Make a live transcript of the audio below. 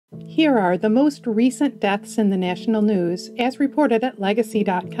Here are the most recent deaths in the national news, as reported at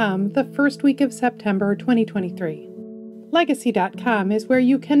Legacy.com the first week of September 2023. Legacy.com is where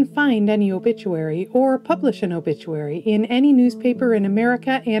you can find any obituary or publish an obituary in any newspaper in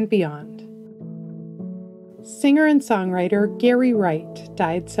America and beyond. Singer and songwriter Gary Wright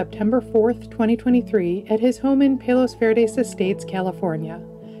died September 4th, 2023 at his home in Palos Verdes Estates, California.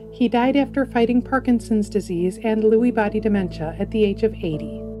 He died after fighting Parkinson's disease and Lewy body dementia at the age of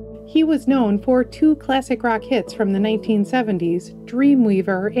 80. He was known for two classic rock hits from the 1970s,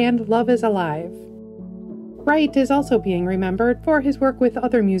 Dreamweaver and Love is Alive. Wright is also being remembered for his work with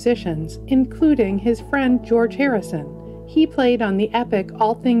other musicians, including his friend George Harrison. He played on the epic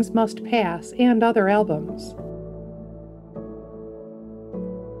All Things Must Pass and other albums.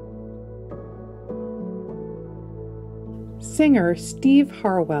 Singer Steve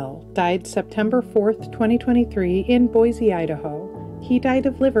Harwell died September 4th, 2023 in Boise, Idaho. He died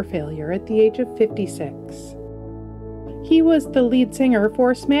of liver failure at the age of 56. He was the lead singer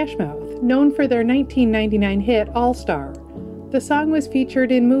for Smash Mouth, known for their 1999 hit All Star. The song was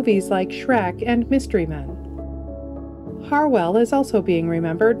featured in movies like Shrek and Mystery Men. Harwell is also being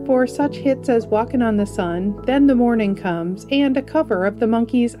remembered for such hits as Walkin' on the Sun, Then the Morning Comes, and a cover of the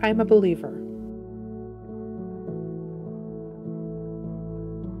Monkees' I'm a Believer.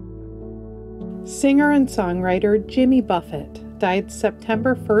 Singer and songwriter Jimmy Buffett died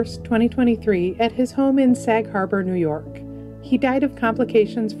September 1st, 2023 at his home in Sag Harbor, New York. He died of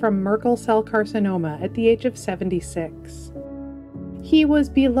complications from Merkel cell carcinoma at the age of 76. He was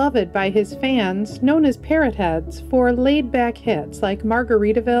beloved by his fans, known as Parrot Heads, for laid-back hits like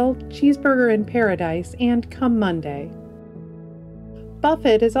Margaritaville, Cheeseburger in Paradise, and Come Monday.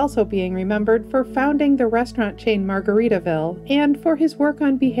 Buffett is also being remembered for founding the restaurant chain Margaritaville and for his work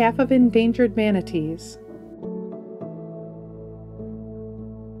on behalf of endangered manatees.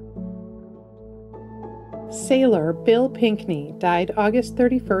 Sailor Bill Pinkney died August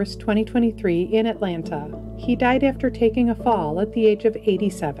 31st, 2023 in Atlanta. He died after taking a fall at the age of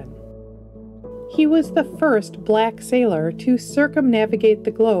 87. He was the first black sailor to circumnavigate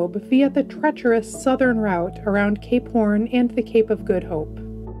the globe via the treacherous southern route around Cape Horn and the Cape of Good Hope.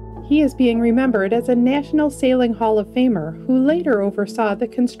 He is being remembered as a National Sailing Hall of Famer who later oversaw the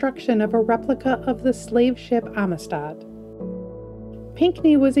construction of a replica of the slave ship Amistad.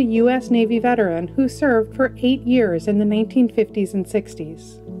 Pinkney was a U.S. Navy veteran who served for 8 years in the 1950s and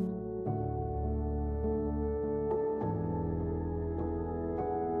 60s.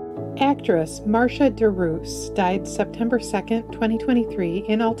 Actress Marcia DeRousse died September 2nd, 2023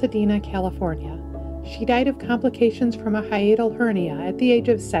 in Altadena, California. She died of complications from a hiatal hernia at the age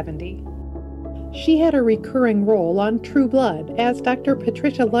of 70. She had a recurring role on True Blood as Dr.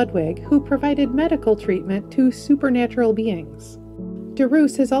 Patricia Ludwig, who provided medical treatment to supernatural beings.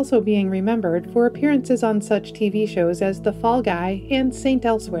 DeRousse is also being remembered for appearances on such TV shows as The Fall Guy and Saint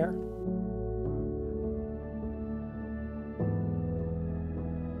Elsewhere.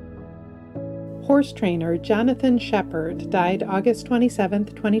 Horse trainer Jonathan Sheppard died August 27,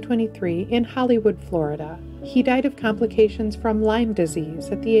 2023 in Hollywood, Florida. He died of complications from Lyme disease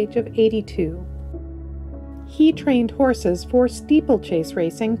at the age of 82. He trained horses for steeplechase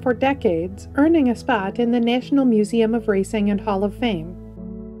racing for decades, earning a spot in the National Museum of Racing and Hall of Fame.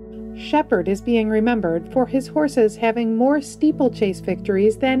 Sheppard is being remembered for his horses having more steeplechase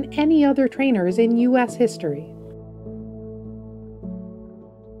victories than any other trainers in U.S. history.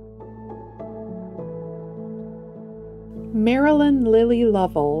 Marilyn Lillie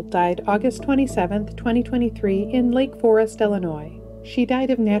Lovell died August 27, 2023 in Lake Forest, Illinois. She died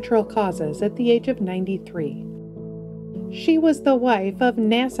of natural causes at the age of 93. She was the wife of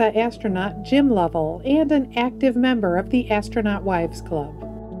NASA astronaut Jim Lovell and an active member of the Astronaut Wives Club.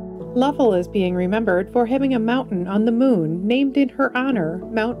 Lovell is being remembered for having a mountain on the moon named in her honor,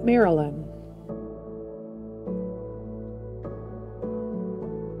 Mount Marilyn.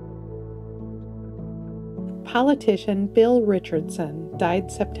 Politician Bill Richardson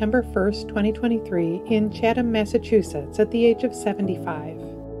died September 1st, 2023 in Chatham, Massachusetts at the age of 75.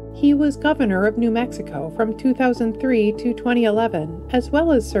 He was governor of New Mexico from 2003 to 2011, as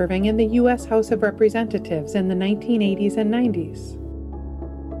well as serving in the U.S. House of Representatives in the 1980s and 90s.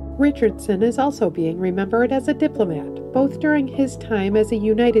 Richardson is also being remembered as a diplomat, both during his time as a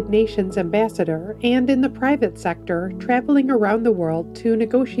United Nations ambassador and in the private sector, traveling around the world to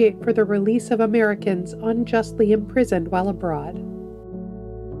negotiate for the release of Americans unjustly imprisoned while abroad.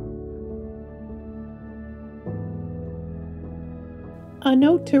 A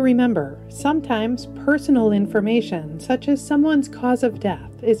note to remember, sometimes personal information, such as someone's cause of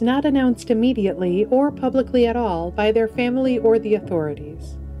death, is not announced immediately or publicly at all by their family or the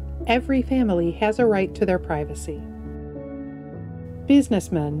authorities. Every family has a right to their privacy.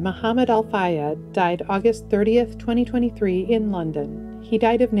 Businessman Mohamed Al-Fayed died August 30th, 2023 in London. He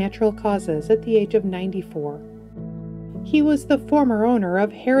died of natural causes at the age of 94. He was the former owner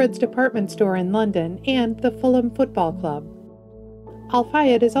of Harrods department store in London and the Fulham Football Club.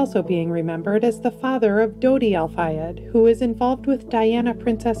 Al-Fayed is also being remembered as the father of Dodi Al-Fayed, who was involved with Diana,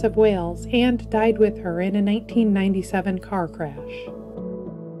 Princess of Wales, and died with her in a 1997 car crash.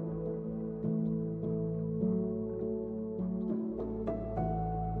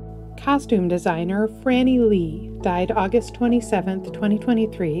 Costume designer Franne Lee died August 27,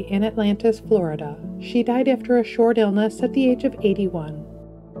 2023 in Atlantis, Florida. She died after a short illness at the age of 81.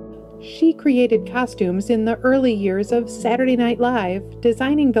 She created costumes in the early years of Saturday Night Live,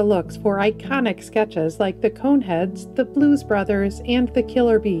 designing the looks for iconic sketches like the Coneheads, the Blues Brothers, and the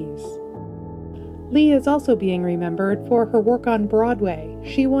Killer Bees. Lee is also being remembered for her work on Broadway.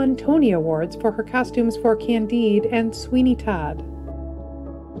 She won Tony Awards for her costumes for Candide and Sweeney Todd.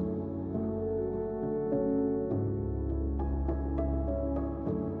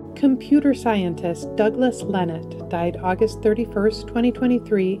 Computer scientist Douglas Lenat died August 31st,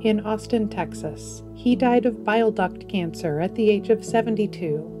 2023 in Austin, Texas. He died of bile duct cancer at the age of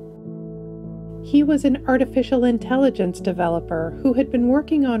 72. He was an artificial intelligence developer who had been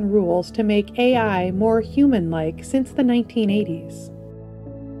working on rules to make AI more human-like since the 1980s.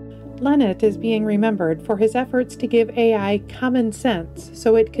 Lenat is being remembered for his efforts to give AI common sense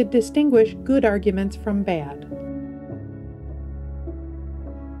so it could distinguish good arguments from bad.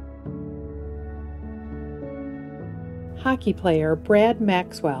 Hockey player Brad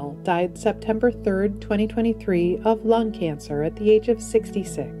Maxwell died September 3, 2023 of lung cancer at the age of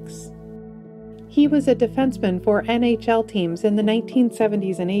 66. He was a defenseman for NHL teams in the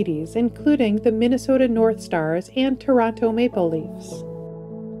 1970s and 80s, including the Minnesota North Stars and Toronto Maple Leafs.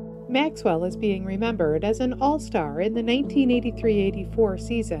 Maxwell is being remembered as an all-star in the 1983-84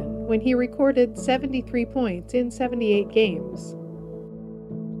 season when he recorded 73 points in 78 games.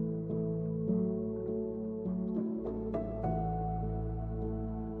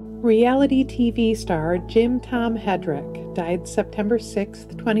 Reality TV star Jim Tom Hedrick died September 6,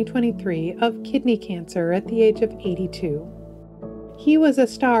 2023 of kidney cancer at the age of 82. He was a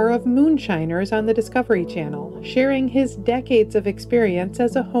star of Moonshiners on the Discovery Channel, sharing his decades of experience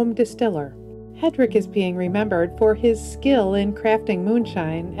as a home distiller. Hedrick is being remembered for his skill in crafting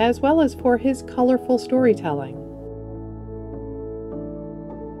moonshine as well as for his colorful storytelling.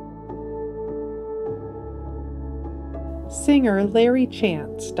 Singer Larry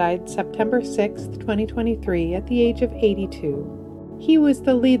Chance died September 6, 2023 at the age of 82. He was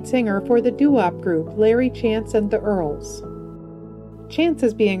the lead singer for the doo-wop group Larry Chance and the Earls. Chance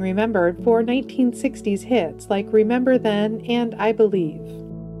is being remembered for 1960s hits like Remember Then and I Believe.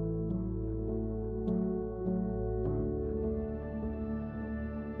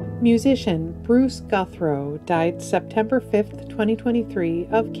 Musician Bruce Guthro died September 5, 2023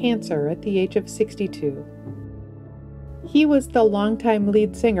 of cancer at the age of 62. He was the longtime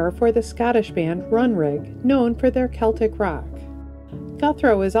lead singer for the Scottish band Runrig, known for their Celtic rock.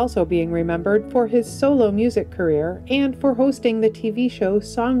 Guthro is also being remembered for his solo music career and for hosting the TV show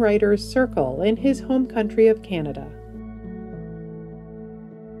Songwriter's Circle in his home country of Canada.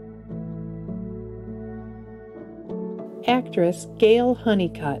 Actress Gayle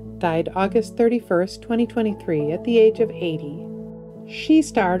Hunnicutt died August 31st, 2023 at the age of 80. She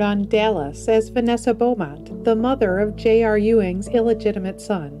starred on Dallas as Vanessa Beaumont, the mother of J.R. Ewing's illegitimate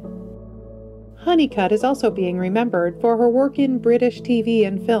son. Hunnicutt is also being remembered for her work in British TV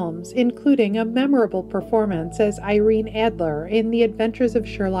and films, including a memorable performance as Irene Adler in The Adventures of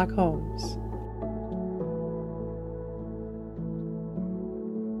Sherlock Holmes.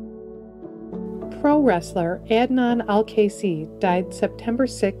 Pro wrestler Adnan Al-Kaissie died September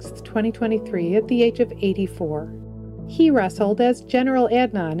 6, 2023 at the age of 84. He wrestled as General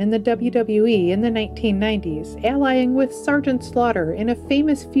Adnan in the WWE in the 1990s, allying with Sergeant Slaughter in a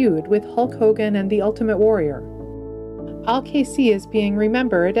famous feud with Hulk Hogan and the Ultimate Warrior. Al-Kaissie is being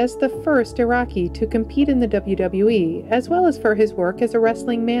remembered as the first Iraqi to compete in the WWE, as well as for his work as a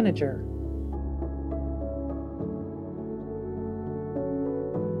wrestling manager.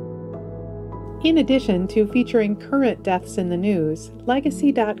 In addition to featuring current deaths in the news,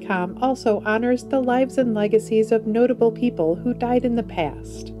 Legacy.com also honors the lives and legacies of notable people who died in the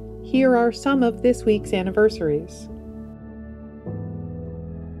past. Here are some of this week's anniversaries.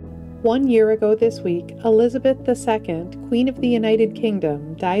 1 year ago this week, Elizabeth II, Queen of the United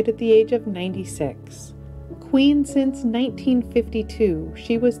Kingdom, died at the age of 96. Queen since 1952,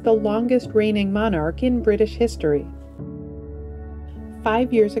 she was the longest reigning monarch in British history.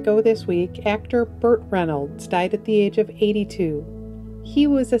 5 years ago this week, actor Burt Reynolds died at the age of 82. He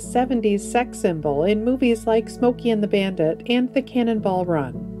was a 70s sex symbol in movies like Smokey and the Bandit and The Cannonball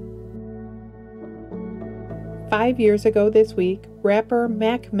Run. 5 years ago this week, rapper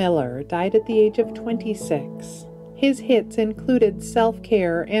Mac Miller died at the age of 26. His hits included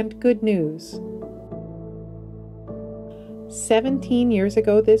Self-Care and Good News. 17 years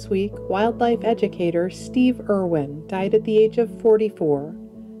ago this week, wildlife educator Steve Irwin died at the age of 44.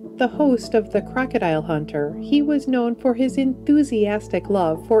 The host of The Crocodile Hunter, he was known for his enthusiastic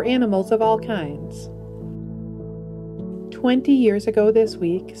love for animals of all kinds. 20 years ago this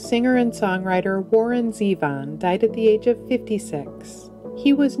week, singer and songwriter Warren Zevon died at the age of 56.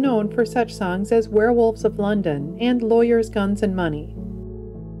 He was known for such songs as Werewolves of London and Lawyers, Guns, and Money.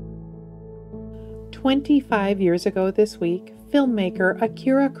 25 years ago this week, filmmaker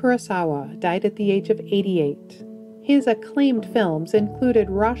Akira Kurosawa died at the age of 88. His acclaimed films included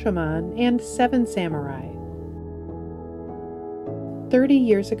Rashomon and Seven Samurai. 30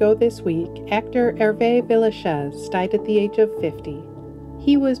 years ago this week, actor Hervé Villechaize died at the age of 50.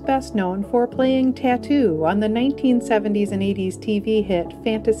 He was best known for playing Tattoo on the 1970s and 80s TV hit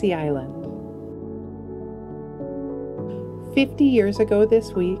Fantasy Island. 50 years ago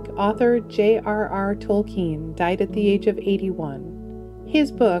this week, author J.R.R. Tolkien died at the age of 81.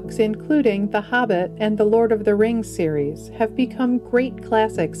 His books, including The Hobbit and the Lord of the Rings series, have become great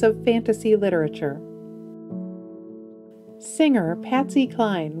classics of fantasy literature. Singer Patsy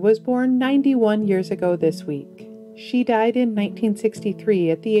Cline was born 91 years ago this week. She died in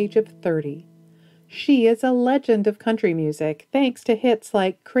 1963 at the age of 30. She is a legend of country music thanks to hits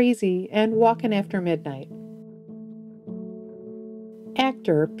like Crazy and Walkin' After Midnight.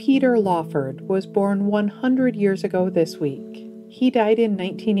 Actor Peter Lawford was born 100 years ago this week. He died in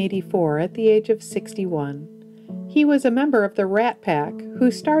 1984 at the age of 61. He was a member of the Rat Pack,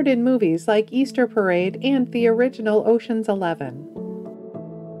 who starred in movies like Easter Parade and the original Ocean's 11.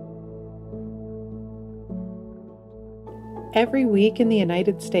 Every week in the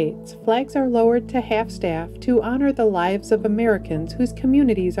United States, flags are lowered to half-staff to honor the lives of Americans whose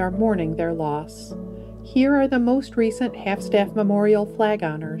communities are mourning their loss. Here are the most recent half-staff memorial flag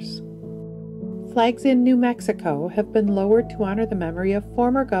honors. Flags in New Mexico have been lowered to honor the memory of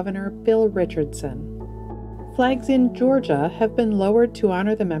former Governor Bill Richardson. Flags in Georgia have been lowered to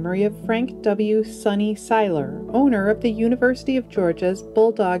honor the memory of Frank W. Sonny Seiler, owner of the University of Georgia's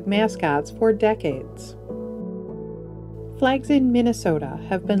Bulldog mascots for decades. Flags in Minnesota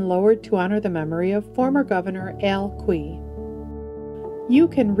have been lowered to honor the memory of former Governor Al-Kaissie. You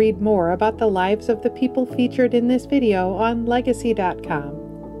can read more about the lives of the people featured in this video on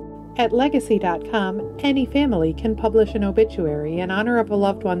Legacy.com. At Legacy.com, any family can publish an obituary in honor of a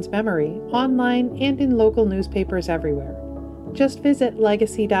loved one's memory, online and in local newspapers everywhere. Just visit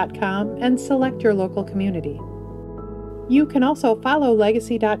Legacy.com and select your local community. You can also follow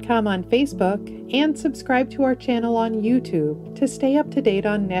Legacy.com on Facebook and subscribe to our channel on YouTube to stay up to date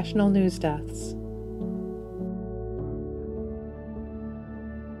on national news deaths.